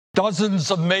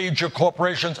Dozens of major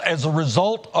corporations, as a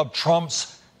result of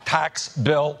Trump's tax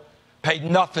bill, paid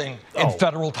nothing in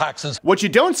federal taxes. What you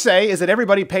don't say is that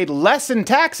everybody paid less in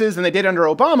taxes than they did under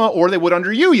Obama, or they would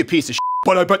under you piece of shit.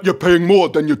 But I bet you're paying more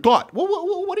than you thought. Well,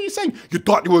 what are you saying? You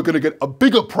thought you were going to get a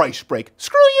bigger price break.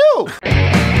 Screw you!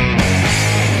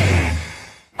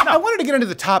 Now, I wanted to get into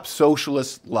the top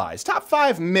socialist lies. Top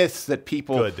 5 myths that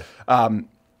people... Good.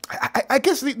 I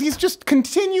guess these just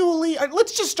continually...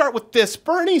 Let's just start with this.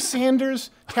 Bernie Sanders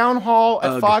town hall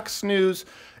at Fox News.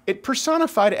 It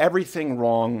personified everything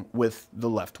wrong with the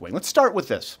left wing. Let's start with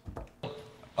this.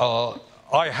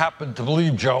 I happen to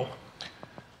believe, Joe,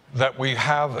 that we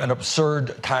have an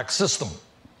absurd tax system.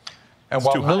 And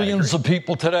while millions of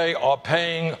people today are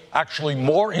paying actually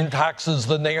more in taxes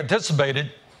than they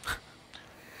anticipated,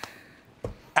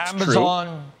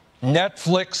 Amazon,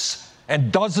 Netflix, and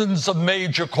dozens of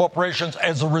major corporations,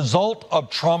 as a result of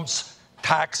Trump's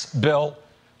tax bill,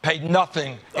 paid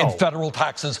nothing in federal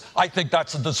taxes. I think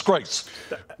that's a disgrace.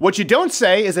 What you don't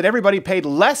say is that everybody paid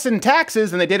less in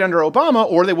taxes than they did under Obama,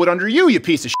 or they would under you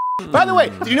piece of shit. By the way,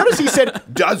 did you notice he said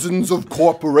dozens of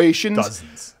corporations?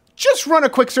 Dozens. Just run a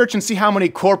quick search and see how many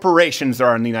corporations there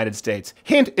are in the United States.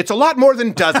 Hint, it's a lot more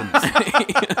than dozens.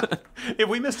 If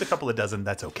we missed a couple of dozen,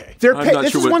 that's okay.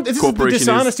 This is the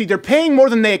dishonesty. They're paying more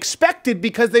than they expected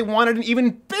because they wanted an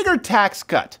even bigger tax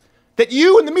cut that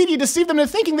you and the media deceived them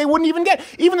into thinking they wouldn't even get.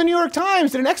 Even the New York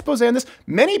Times did an expose on this.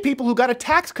 Many people who got a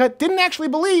tax cut didn't actually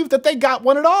believe that they got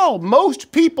one at all.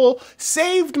 Most people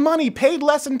saved money, paid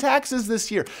less in taxes this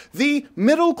year. The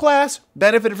middle class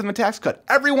benefited from the tax cut.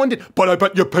 Everyone did. But I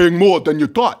bet you're paying more than you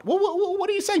thought. Well, what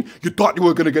are you saying? You thought you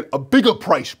were going to get a bigger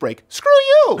price break. Screw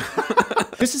you!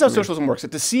 This is how socialism works.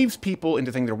 It deceives people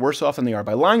into thinking they're worse off than they are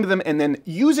by lying to them and then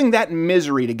using that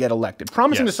misery to get elected,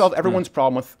 promising to solve everyone's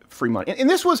problem with free money. And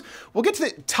this was, we'll get to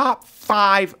the top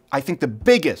 5, I think the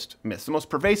biggest myths, the most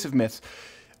pervasive myths.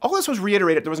 All this was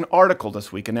reiterated. There was an article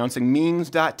this week announcing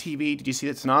Means.tv. Did you see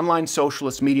that? It's an online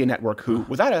socialist media network who,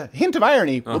 without a hint of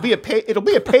irony, it'll be a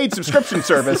paid subscription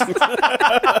service.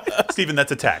 Stephen,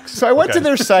 that's a tax. So I went to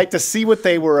their site to see what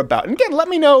they were about. And again, let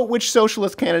me know which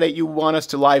socialist candidate you want us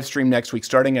to live stream next week,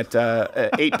 starting at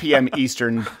 8 p.m.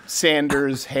 Eastern.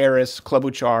 Sanders, Harris,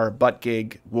 Klobuchar,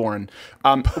 Buttigieg, Warren.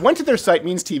 Went to their site,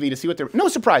 Means TV, to see what they're... No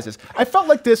surprises. I felt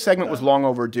like this segment was long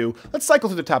overdue. Let's cycle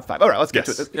through the top 5. All right, let's get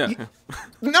to it. Yeah.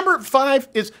 Number 5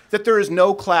 is that there is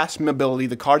no class mobility.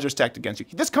 The cards are stacked against you.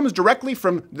 This comes directly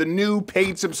from the new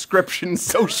paid subscription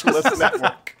socialist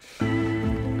network.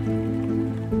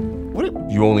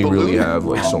 You only really have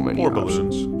like so many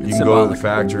options. You can go to the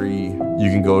factory, you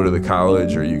can go to the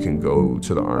college, or you can go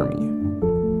to the army.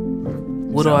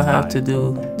 What do I have to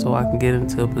do so I can get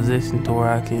into a position to where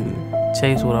I can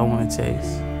chase what I want to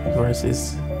chase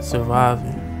versus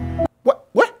surviving?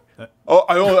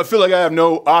 Oh, I feel like I have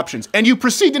no options. And you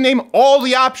proceed to name all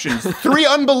the options. 3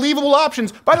 unbelievable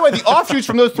options. By the way, the offshoots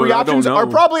from those 3 options are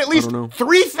probably at least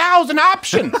 3,000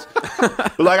 options.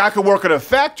 Like, I could work at a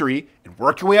factory and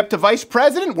work your way up to vice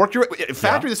president,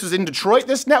 factory. This was in Detroit,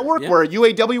 this network, where a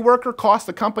UAW worker cost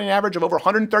the company an average of over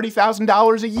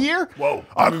 $130,000 a year. Whoa.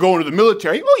 I could go into the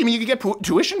military. Oh, you mean you could get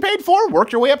tuition paid for?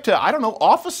 Work your way up to, I don't know,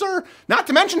 officer? Not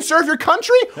to mention serve your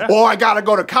country? Yeah. Or I got to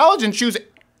go to college and choose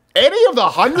any of the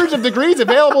hundreds of degrees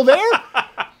available there?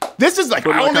 This is like,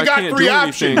 I only got 3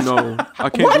 options. No, I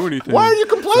can't do anything. Why are you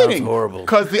complaining? Sounds horrible.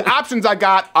 Because the options I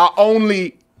got are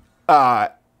only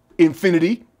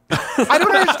infinity. I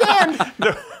don't understand.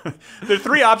 There are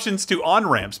 3 options to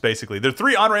on-ramps, basically. There are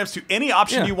 3 on-ramps to any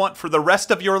option you want for the rest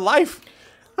of your life.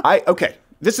 Okay.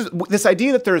 This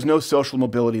idea that there is no social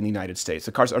mobility in the United States.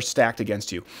 The cards are stacked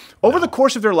against you. Over the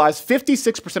course of their lives,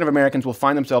 56% of Americans will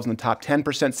find themselves in the top 10%.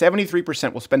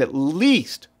 73% will spend at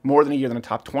least more than a year in the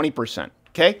top 20%.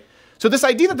 Okay? So this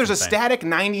idea that there's a static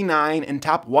 99 and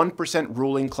top 1%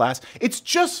 ruling class, it's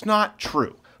just not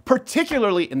true,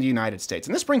 particularly in the United States.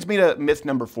 And this brings me to myth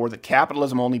number 4, that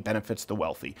capitalism only benefits the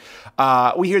wealthy.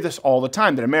 We hear this all the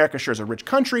time, that America sure is a rich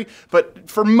country, but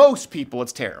for most people,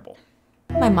 it's terrible.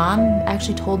 My mom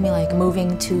actually told me, like,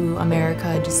 moving to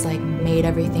America just, like, made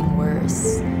everything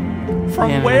worse.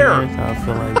 From where? In America, I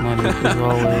feel like money is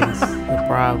always the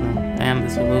problem and the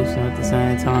solution at the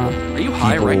same time. Are you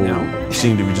high right now?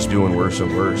 Seem to be just doing worse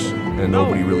and worse, and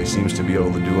nobody really seems to be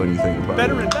able to do anything about it.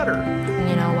 Better and better.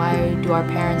 You know, why do our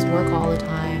parents work all the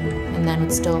time and then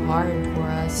it's still hard for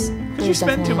us? Because you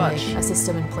spend too much. Like, a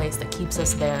system in place that keeps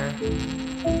us there.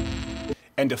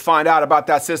 And to find out about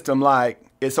that system, like,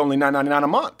 it's only $9.99 a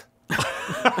month.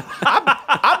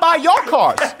 I buy your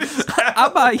cars.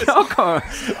 I buy your car.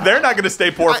 They're not going to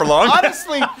stay poor for long.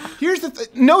 Honestly, here's the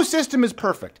no system is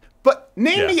perfect. But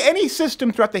name me any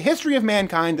system throughout the history of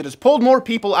mankind that has pulled more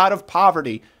people out of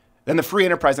poverty than the free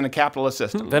enterprise and a capitalist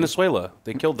system. Venezuela.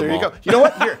 They killed them all. There you go. You know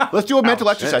what? Here, let's do a mental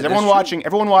exercise. Everyone watching,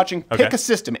 Okay. pick a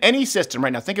system, any system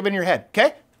right now. Think of it in your head,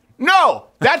 okay? No,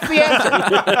 that's the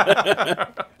answer.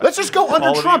 Let's just go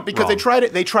under Trump because they try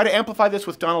to amplify this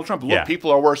with Donald Trump. Look, people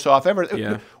are worse off ever.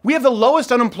 Yeah. We have the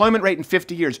lowest unemployment rate in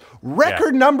 50 years.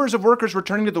 Record numbers of workers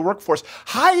returning to the workforce.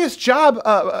 Highest job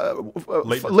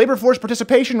labor force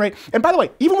participation rate. And by the way,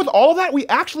 even with all of that, we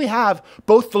actually have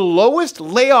both the lowest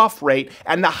layoff rate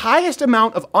and the highest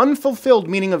amount of unfulfilled,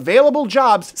 meaning available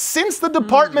jobs, since the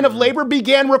Department of Labor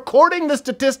began recording the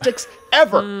statistics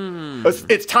ever.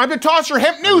 It's time to toss your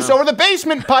hemp noose over the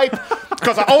basement pipe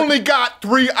because I only got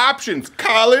 3 options: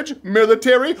 college,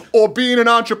 military, or being an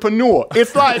entrepreneur.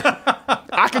 It's like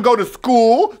I could go to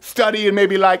school, study in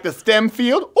maybe like the STEM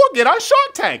field, or get on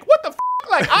Shark Tank. What the f?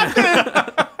 Like,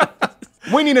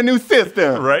 we need a new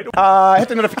system. Right. Hit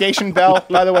the notification bell,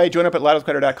 by the way. Join up at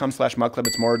loudscrowder.com/mugclub.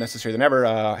 It's more necessary than ever.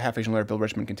 Half Asian lawyer Bill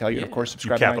Richmond can tell you. Of course,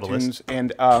 subscribe to iTunes.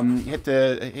 And hit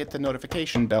the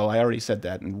notification bell. I already said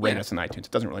that. And rate us on iTunes.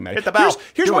 It doesn't really matter. Hit the bell.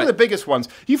 Here's one of the biggest ones.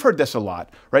 You've heard this a lot,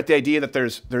 right? The idea that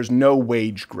there's no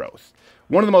wage growth.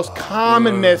 One of the most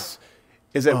common myths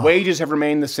is that wages have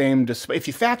remained the same. If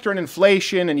you factor in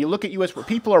inflation and you look at U.S. where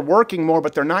people are working more,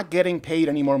 but they're not getting paid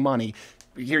any more money,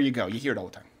 here you go. You hear it all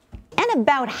the time. And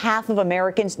about half of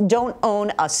Americans don't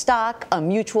own a stock, a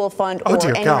mutual fund, or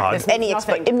any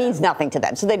it means nothing to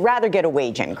them. So they'd rather get a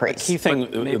wage increase. The key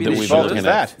thing that we've been looking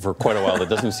at for quite a while that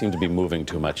doesn't seem to be moving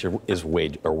too much is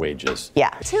wages.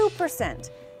 Yeah. 2%.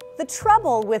 The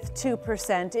trouble with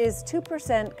 2% is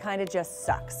 2% kind of just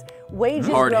sucks. Wages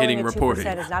growing at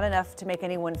 2% is not enough to make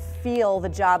anyone feel the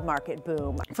job market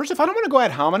boom. First off, I don't want to go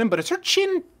ad hominem, but is her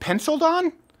chin penciled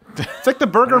on? It's like the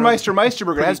Burgermeister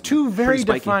Meisterburger. It has 2 very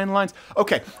defined lines.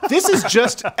 Okay, this is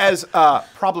just as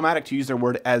problematic, to use their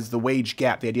word, as the wage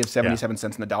gap, the idea of 77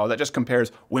 cents in the dollar. That just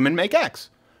compares women make X,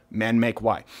 men make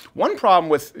Y. One problem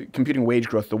with computing wage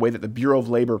growth, the way that the Bureau of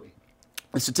Labor,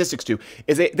 the statistics do,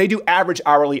 is they do average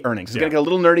hourly earnings. It's going to get a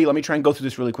little nerdy. Let me try and go through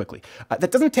this really quickly. That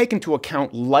doesn't take into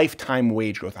account lifetime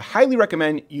wage growth. I highly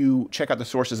recommend you check out the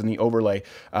sources in the overlay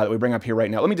that we bring up here right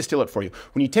now. Let me distill it for you.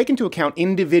 When you take into account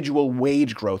individual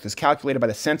wage growth as calculated by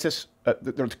the census,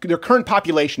 their current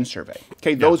population survey,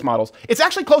 okay, those models, it's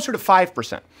actually closer to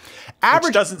 5%.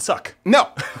 Which doesn't suck. No.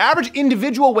 Average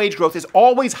individual wage growth is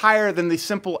always higher than the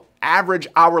simple average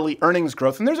hourly earnings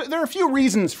growth. And there are a few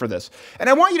reasons for this. And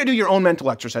I want you to do your own mental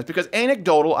exercise because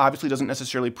anecdotal obviously doesn't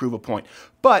necessarily prove a point.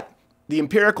 But the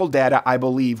empirical data, I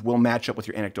believe, will match up with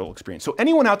your anecdotal experience. So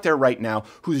anyone out there right now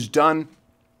who's done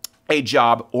a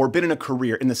job or been in a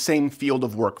career in the same field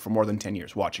of work for more than 10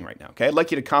 years watching right now, okay? I'd like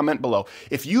you to comment below.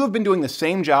 If you have been doing the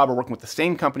same job or working with the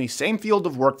same company, same field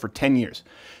of work for 10 years,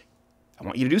 I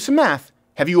want you to do some math.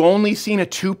 Have you only seen a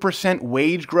 2%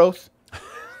 wage growth?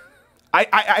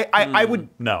 I would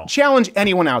challenge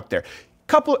anyone out there.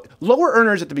 Lower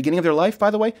earners at the beginning of their life,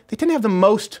 by the way, they tend to have the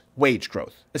most wage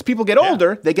growth. As people get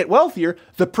older, they get wealthier,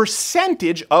 the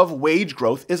percentage of wage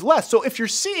growth is less. So if you're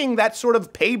seeing that sort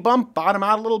of pay bump bottom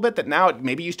out a little bit, that now it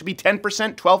maybe used to be 10%,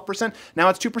 12%, now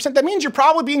it's 2%, that means you're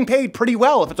probably being paid pretty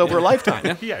well if it's over a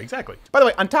lifetime. Yeah, exactly. By the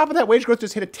way, on top of that, wage growth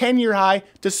just hit a 10-year high,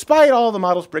 despite all the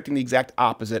models predicting the exact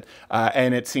opposite,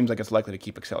 and it seems like it's likely to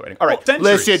keep accelerating. All right,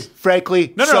 listen,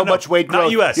 frankly, much wage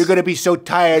growth. US. You're going to be so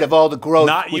tired of all the growth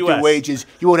with your wages.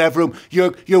 You won't have room.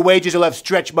 Your wages will have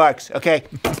stretch marks, okay?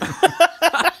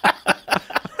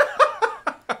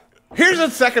 Here's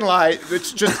a second lie.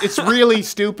 It's really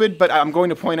stupid, but I'm going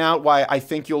to point out why I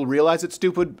think you'll realize it's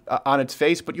stupid on its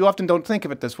face, but you often don't think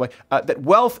of it this way, that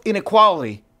wealth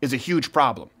inequality is a huge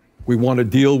problem. We want to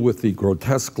deal with the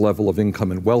grotesque level of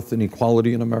income and wealth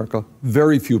inequality in America.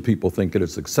 Very few people think it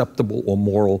is acceptable or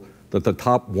moral that the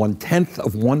top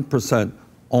 0.1%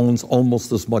 owns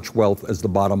almost as much wealth as the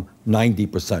bottom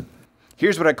 90%.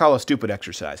 Here's what I call a stupid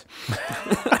exercise.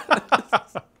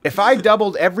 If I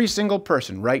doubled every single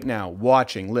person right now,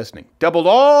 watching, listening, doubled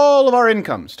all of our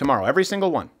incomes tomorrow, every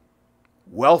single one,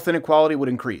 wealth inequality would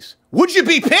increase. Would you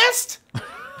be pissed?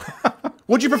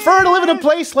 Would you prefer to live in a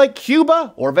place like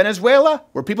Cuba or Venezuela,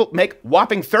 where people make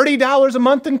whopping $30 a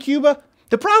month in Cuba?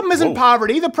 The problem isn't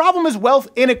poverty. The problem is wealth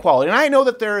inequality. And I know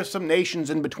that there are some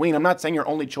nations in between. I'm not saying your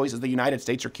only choice is the United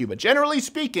States or Cuba. Generally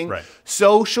speaking,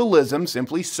 socialism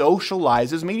simply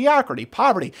socializes mediocrity,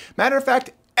 poverty. Matter of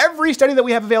fact, every study that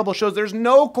we have available shows there's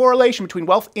no correlation between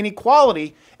wealth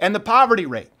inequality and the poverty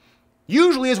rate.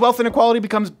 Usually as wealth inequality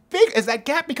becomes big, as that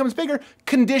gap becomes bigger,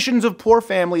 conditions of poor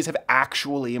families have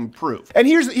actually improved. And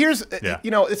here's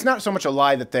you know, it's not so much a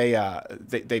lie that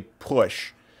they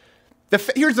push.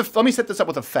 Let me set this up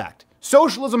with a fact.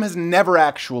 Socialism has never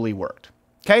actually worked,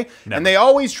 okay? Never. And they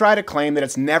always try to claim that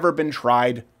it's never been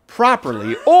tried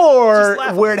properly, or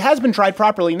where it has been tried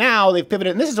properly now, they've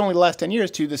pivoted, and this is only the last 10 years,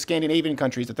 to the Scandinavian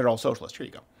countries that they're all socialist. Here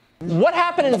you go. What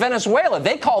happened in Venezuela?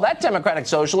 They call that democratic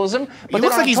socialism. But it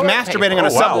looks like he's masturbating on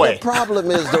a subway. The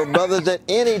problem is, though, brothers, that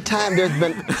any time there's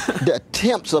been the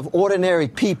attempts of ordinary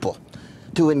people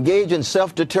to engage in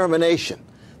self-determination,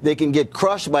 they can get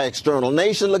crushed by external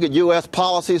nations. Look at U.S.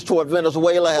 policies toward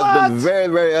Venezuela has been very,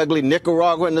 very ugly.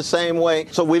 Nicaragua in the same way.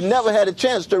 So we've never had a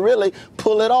chance to really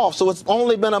pull it off. So it's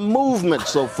only been a movement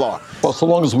so far. Well, so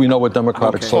long as we know what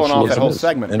democratic socialism is,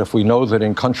 and if we know that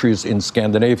in countries in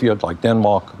Scandinavia, like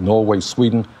Denmark, Norway,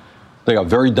 Sweden, they are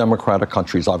very democratic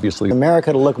countries, obviously.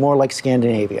 America to look more like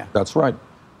Scandinavia. That's right.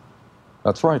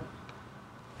 That's right.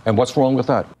 And what's wrong with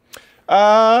that?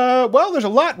 Well, there's a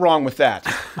lot wrong with that.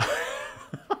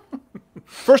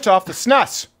 First off, the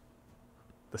snus.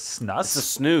 The snus? It's a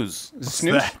snooze.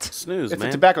 Snooze? Snooze, it's man.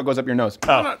 The tobacco goes up your nose.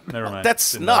 Oh, never mind. That's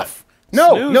snuff.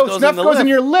 No, snuff goes in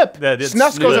your lip.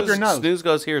 Snus goes up your nose. Snooze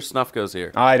goes here, snuff goes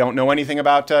here. I don't know anything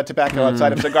about tobacco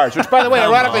outside of cigars, which, by the way,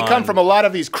 ironically come from a lot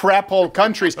of these crap-hole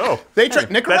countries. Oh, they try,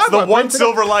 Nicaragua. That's the one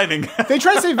silver lining. They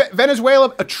try to say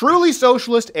Venezuela, a truly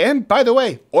socialist and, by the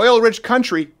way, oil-rich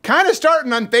country, kind of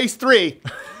starting on base 3.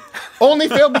 Only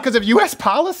failed because of U.S.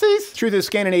 policies? Truth is,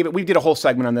 Scandinavia, we did a whole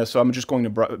segment on this, so I'm just going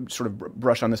to sort of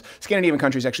brush on this. Scandinavian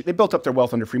countries, actually, they built up their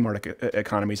wealth under free market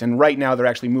economies, and right now they're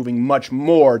actually moving much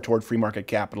more toward free market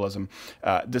capitalism,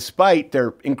 despite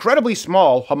their incredibly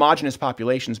small, homogenous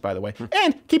populations, by the way.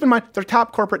 And keep in mind, their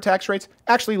top corporate tax rates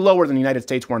actually lower than the United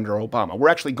States were under Obama. We're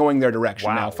actually going their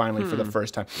direction now, finally, for the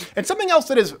first time. And something else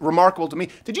that is remarkable to me,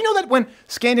 did you know that when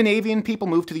Scandinavian people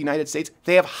move to the United States,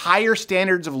 they have higher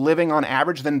standards of living on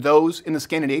average than those in the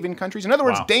Scandinavian countries? In other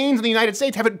words, Danes in the United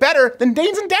States have it better than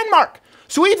Danes in Denmark.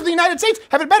 Swedes in the United States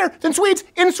have it better than Swedes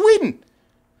in Sweden.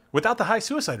 Without the high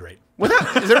suicide rate.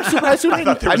 Is there a super high suicide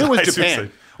rate? I knew it was Japan.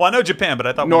 Suicide. Well, I know Japan, but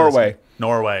I thought Norway.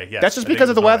 Norway, yes. That's just because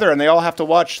of the weather, and they all have to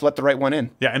watch Let the Right One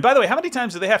In. Yeah, and by the way, how many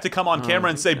times do they have to come on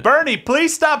camera and say, Bernie,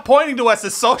 please stop pointing to us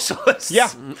as socialists? Yeah.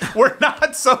 We're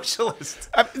not socialists.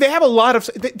 They have a lot of,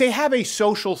 they have a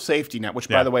social safety net, which,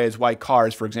 by the way, is why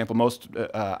cars, for example,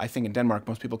 I think in Denmark,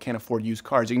 most people can't afford used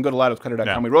cars. You can go to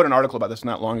ladoscredit.com. We wrote an article about this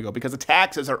not long ago because the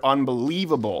taxes are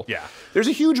unbelievable. Yeah. There's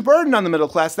a huge burden on the middle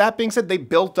class. That being said, they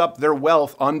built up their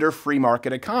wealth under free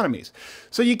market economies.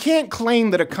 So you can't claim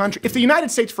that a country, if the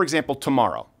United States, for example,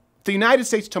 tomorrow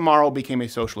became a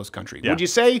socialist country, would you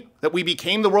say that we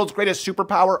became the world's greatest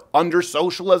superpower under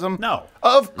socialism? No.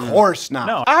 Of course not.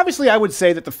 No. Obviously, I would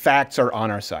say that the facts are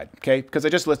on our side, okay? Because I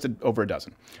just listed over a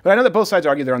dozen. But I know that both sides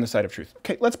argue they're on the side of truth.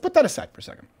 Okay, let's put that aside for a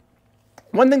second.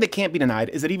 One thing that can't be denied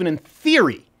is that even in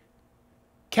theory,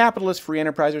 capitalist free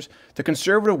enterprisers, the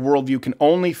conservative worldview can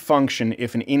only function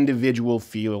if an individual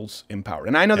feels empowered.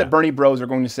 And I know that Bernie bros are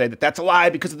going to say that that's a lie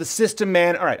because of the system,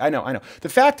 man. All right, I know. The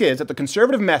fact is that the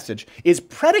conservative message is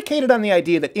predicated on the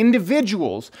idea that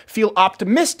individuals feel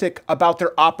optimistic about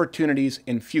their opportunities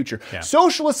in future. Yeah.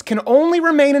 Socialists can only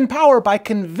remain in power by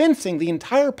convincing the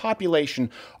entire population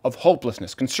of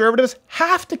hopelessness. Conservatives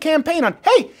have to campaign on,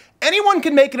 hey, anyone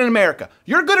can make it in America.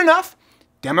 You're good enough.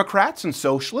 Democrats and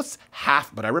socialists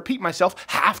but I repeat myself,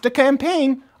 have to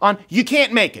campaign on, you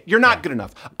can't make it. You're not good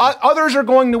enough. Others are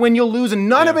going to win, you'll lose, and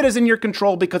none of it is in your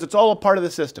control because it's all a part of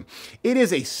the system. It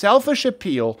is a selfish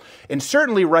appeal, and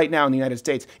certainly right now in the United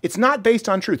States, it's not based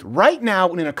on truth. Right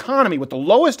now, in an economy with the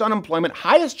lowest unemployment,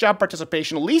 highest job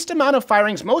participation, least amount of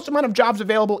firings, most amount of jobs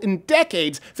available in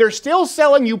decades, they're still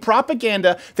selling you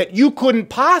propaganda that you couldn't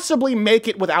possibly make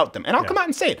it without them. And I'll come out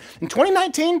and say it. In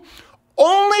 2019,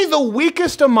 only the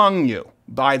weakest among you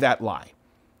buy that lie.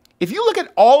 If you look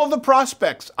at all of the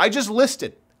prospects I just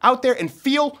listed out there and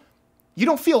you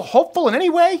don't feel hopeful in any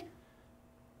way,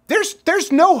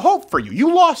 there's no hope for you.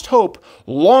 You lost hope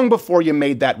long before you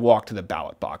made that walk to the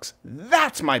ballot box.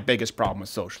 That's my biggest problem with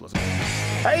socialism.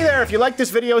 Hey there, if you like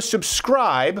this video,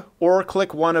 subscribe or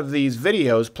click one of these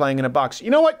videos playing in a box.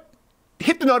 You know what?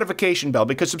 Hit the notification bell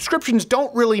because subscriptions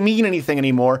don't really mean anything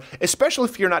anymore, especially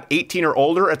if you're not 18 or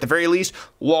older, at the very least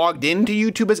logged into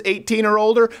YouTube as 18 or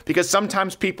older, because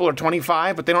sometimes people are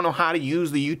 25 but they don't know how to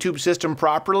use the YouTube system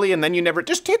properly, and then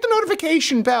just hit the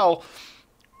notification bell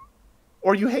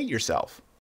or you hate yourself.